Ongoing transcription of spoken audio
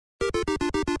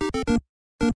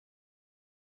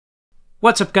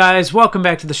What's up, guys? Welcome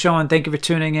back to the show and thank you for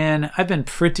tuning in. I've been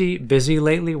pretty busy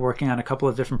lately working on a couple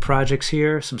of different projects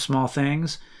here, some small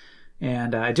things,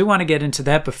 and I do want to get into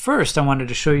that, but first I wanted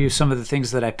to show you some of the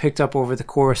things that I picked up over the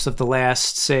course of the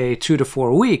last, say, 2 to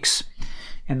 4 weeks.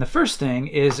 And the first thing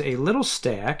is a little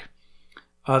stack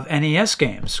of NES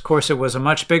games. Of course, it was a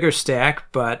much bigger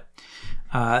stack, but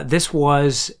this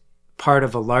was part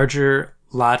of a larger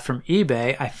lot from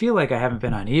eBay. I feel like I haven't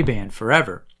been on eBay in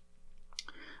forever.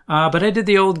 But I did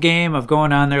the old game of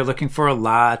going on there looking for a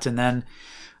lot, and then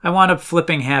I wound up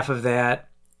flipping half of that,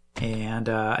 and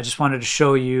I just wanted to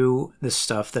show you the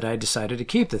stuff that I decided to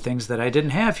keep, the things that I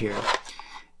didn't have here.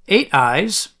 8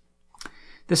 Eyes.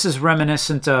 This is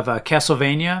reminiscent of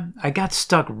Castlevania. I got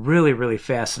stuck really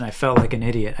fast, and I felt like an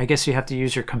idiot. I guess you have to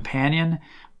use your companion,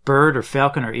 bird or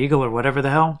falcon or eagle or whatever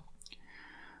the hell.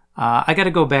 I got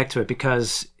to go back to it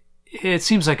because it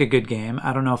seems like a good game.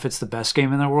 I don't know if it's the best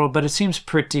game in the world, but it seems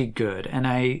pretty good, and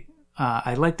I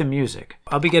like the music.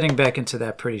 I'll be getting back into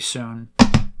that pretty soon.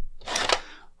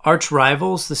 Arch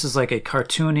Rivals. This is like a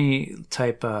cartoony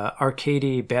type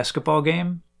arcadey basketball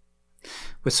game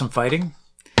with some fighting.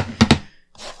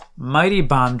 Mighty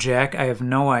Bomb Jack. I have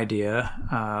no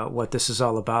idea what this is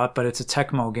all about, but it's a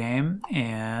Tecmo game,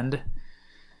 and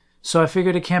so I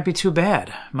figured it can't be too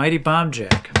bad. Mighty Bomb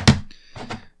Jack.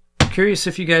 Curious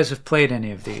if you guys have played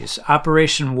any of these.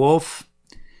 Operation Wolf,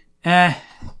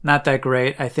 not that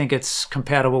great. I think it's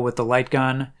compatible with the light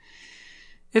gun.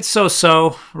 It's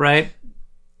so-so, right?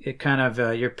 It kind of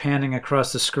you're panning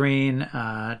across the screen,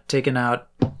 taking out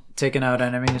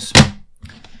enemies.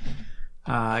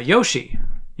 Yoshi,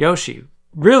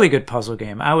 really good puzzle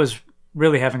game. I was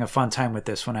really having a fun time with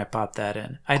this when I popped that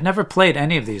in. I'd never played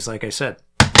any of these, like I said.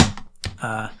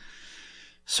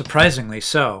 Surprisingly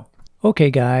so.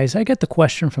 Okay guys, I get the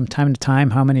question from time to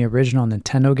time how many original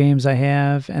Nintendo games I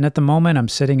have, and at the moment I'm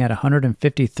sitting at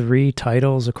 153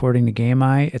 titles according to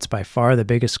GameEye. It's by far the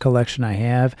biggest collection I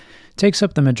have. It takes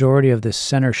up the majority of this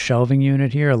center shelving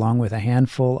unit here, along with a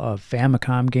handful of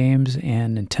Famicom games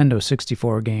and Nintendo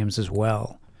 64 games as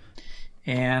well.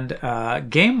 And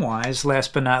game-wise,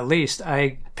 last but not least,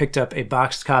 I picked up a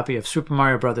boxed copy of Super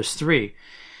Mario Bros. 3.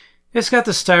 It's got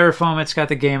the styrofoam, it's got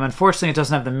the game. Unfortunately, it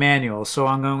doesn't have the manual, so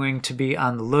I'm going to be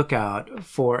on the lookout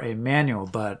for a manual,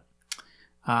 but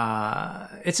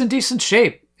it's in decent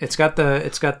shape. It's got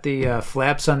the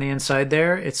flaps on the inside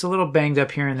there. It's a little banged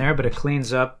up here and there, but it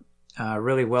cleans up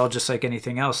really well, just like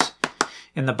anything else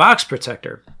in the box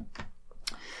protector.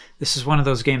 This is one of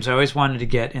those games I always wanted to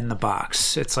get in the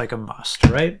box. It's like a must,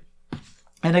 right?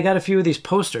 And I got a few of these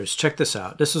posters. Check this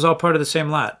out. This is all part of the same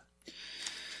lot.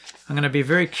 I'm going to be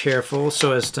very careful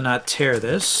so as to not tear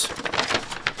this.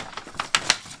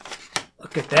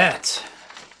 Look at that.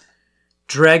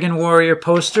 Dragon Warrior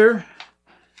poster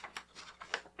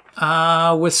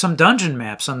with some dungeon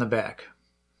maps on the back.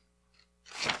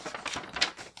 I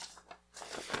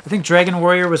think Dragon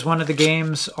Warrior was one of the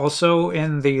games also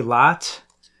in the lot,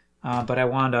 but I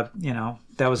wound up,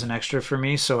 that was an extra for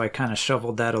me, so I kind of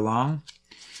shoveled that along.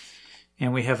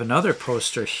 And we have another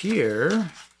poster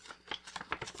here.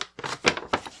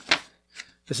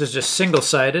 This is just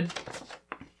single-sided.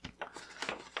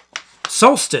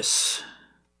 Solstice.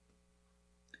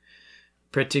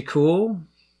 Pretty cool.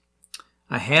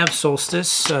 I have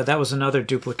Solstice. That was another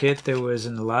duplicate that was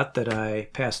in the lot that I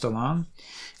passed along.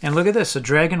 And look at this, a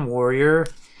Dragon Warrior.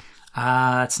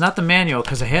 It's not the manual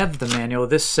because I have the manual.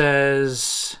 This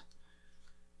says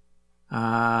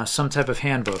some type of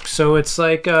handbook. So it's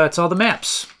like it's all the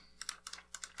maps.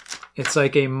 It's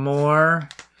like a more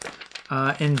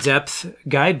in-depth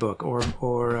guidebook or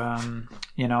a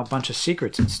bunch of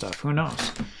secrets and stuff. Who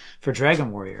knows? For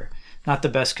Dragon Warrior. Not the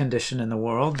best condition in the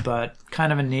world, but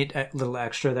kind of a neat little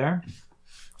extra there.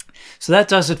 So that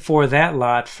does it for that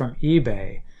lot from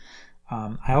eBay.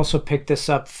 I also picked this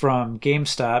up from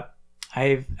GameStop.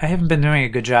 I haven't been doing a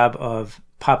good job of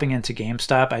popping into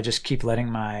GameStop. I just keep letting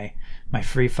my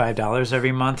free $5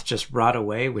 every month just rot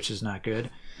away, which is not good.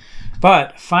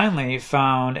 But finally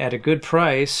found at a good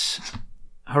price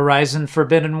Horizon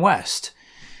Forbidden West.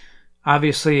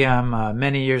 Obviously, I'm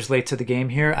many years late to the game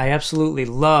here. I absolutely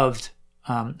loved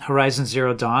Horizon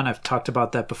Zero Dawn. I've talked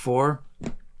about that before.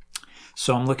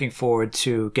 So I'm looking forward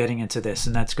to getting into this,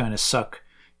 and that's going to suck,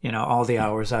 all the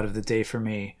hours out of the day for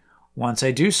me once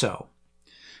I do so.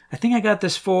 I think I got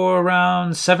this for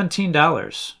around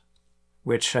 $17,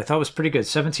 which I thought was pretty good.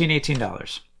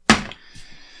 $17,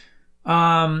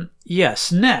 $18.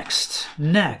 Yes, next.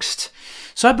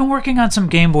 So I've been working on some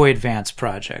Game Boy Advance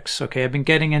projects. Okay, I've been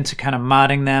getting into kind of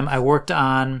modding them. I worked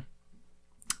on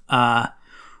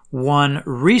one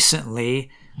recently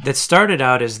that started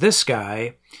out as this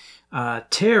guy.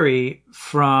 Terry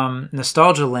from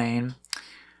Nostalgia Lane,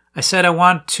 I said I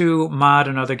want to mod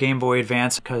another Game Boy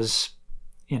Advance because,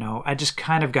 you know, I just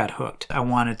kind of got hooked. I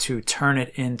wanted to turn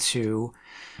it into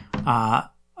a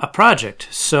project.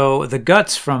 So the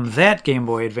guts from that Game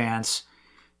Boy Advance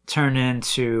turned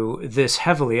into this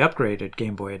heavily upgraded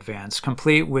Game Boy Advance,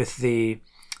 complete with the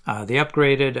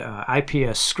upgraded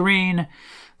IPS screen,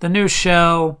 the new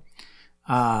shell,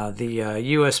 the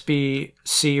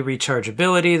USB-C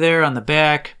rechargeability there on the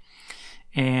back,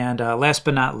 and last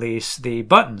but not least, the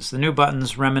buttons, the new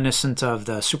buttons reminiscent of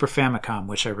the Super Famicom,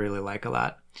 which I really like a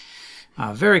lot.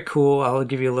 Very cool. I'll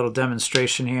give you a little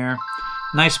demonstration here.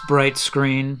 Nice bright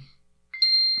screen.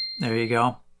 There you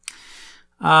go.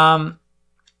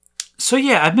 So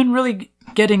yeah, I've been really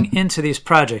getting into these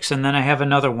projects, and then I have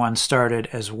another one started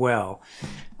as well.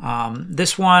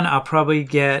 This one, I'll probably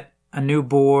get a new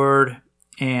board,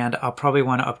 and I'll probably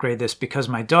want to upgrade this because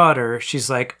my daughter, she's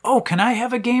like, oh, can I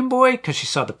have a Game Boy? Because she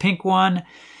saw the pink one.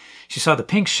 She saw the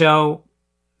pink shell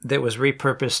that was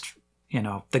repurposed, you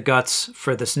know, the guts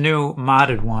for this new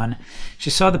modded one. She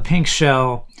saw the pink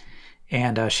shell,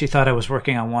 and she thought I was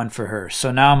working on one for her.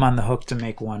 So now I'm on the hook to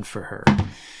make one for her.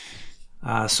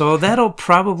 So that'll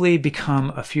probably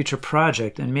become a future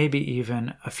project and maybe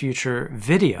even a future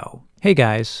video. Hey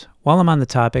guys, while I'm on the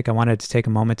topic, I wanted to take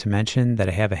a moment to mention that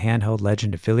I have a Handheld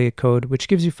Legend affiliate code which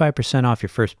gives you 5% off your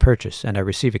first purchase and I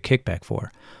receive a kickback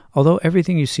for. Although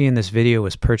everything you see in this video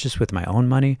was purchased with my own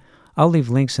money, I'll leave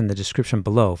links in the description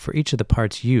below for each of the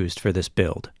parts used for this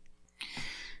build.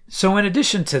 So in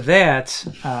addition to that,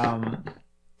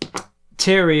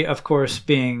 Terry, of course,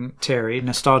 being Terry,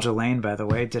 Nostalgia Lane, by the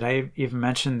way. Did I even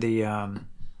mention the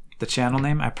channel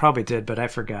name? I probably did, but I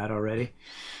forgot already.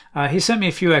 He sent me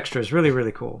a few extras. Really,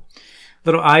 really cool.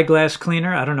 Little eyeglass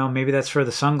cleaner. I don't know. Maybe that's for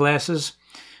the sunglasses.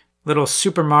 Little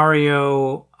Super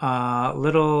Mario,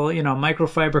 little, you know,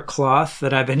 microfiber cloth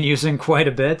that I've been using quite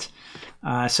a bit.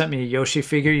 Sent me a Yoshi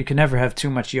figure. You can never have too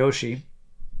much Yoshi.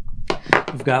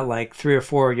 We've got like 3 or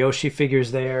 4 Yoshi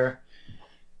figures there.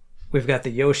 We've got the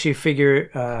Yoshi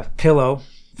figure, pillow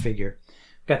figure.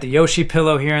 Got the Yoshi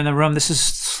pillow here in the room. This is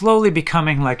slowly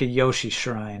becoming like a Yoshi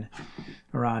shrine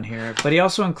around here. But he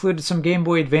also included some Game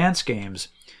Boy Advance games.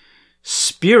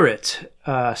 Spirit,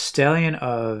 Stallion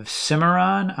of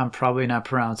Cimarron. I'm probably not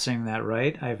pronouncing that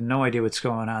right. I have no idea what's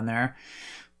going on there.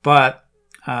 But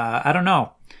I don't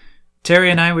know.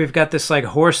 Terry and I, we've got this like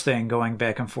horse thing going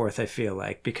back and forth, I feel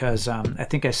like, because I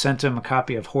think I sent him a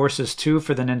copy of Horses 2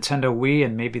 for the Nintendo Wii,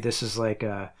 and maybe this is like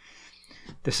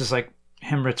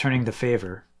him returning the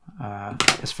favor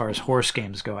as far as horse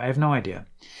games go. I have no idea.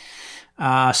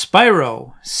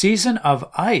 Spyro, Season of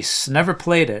Ice. Never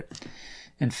played it.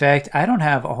 In fact, I don't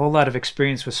have a whole lot of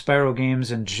experience with Spyro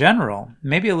games in general.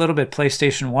 Maybe a little bit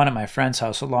PlayStation 1 at my friend's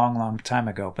house a long, long time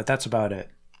ago, but that's about it.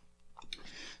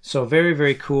 So very,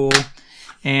 very cool.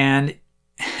 And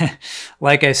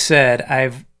like I said,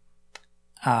 I've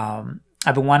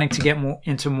been wanting to get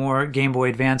into more Game Boy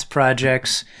Advance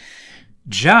projects.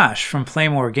 Josh from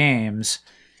playmooregames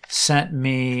sent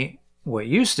me what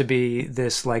used to be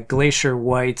this like glacier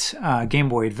white Game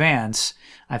Boy Advance.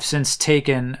 I've since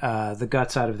taken the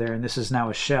guts out of there, and this is now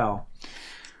a shell.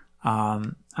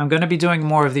 I'm going to be doing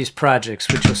more of these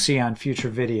projects, which you'll see on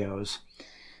future videos.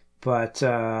 But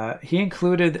he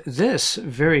included this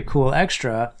very cool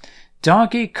extra,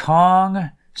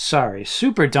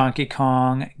 Super Donkey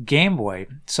Kong Game Boy.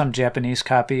 Some Japanese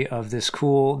copy of this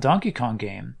cool Donkey Kong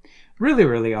game. Really,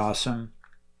 really awesome.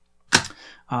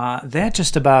 That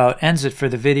just about ends it for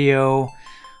the video.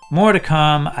 More to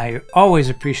come. I always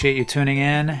appreciate you tuning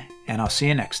in, and I'll see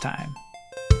you next time.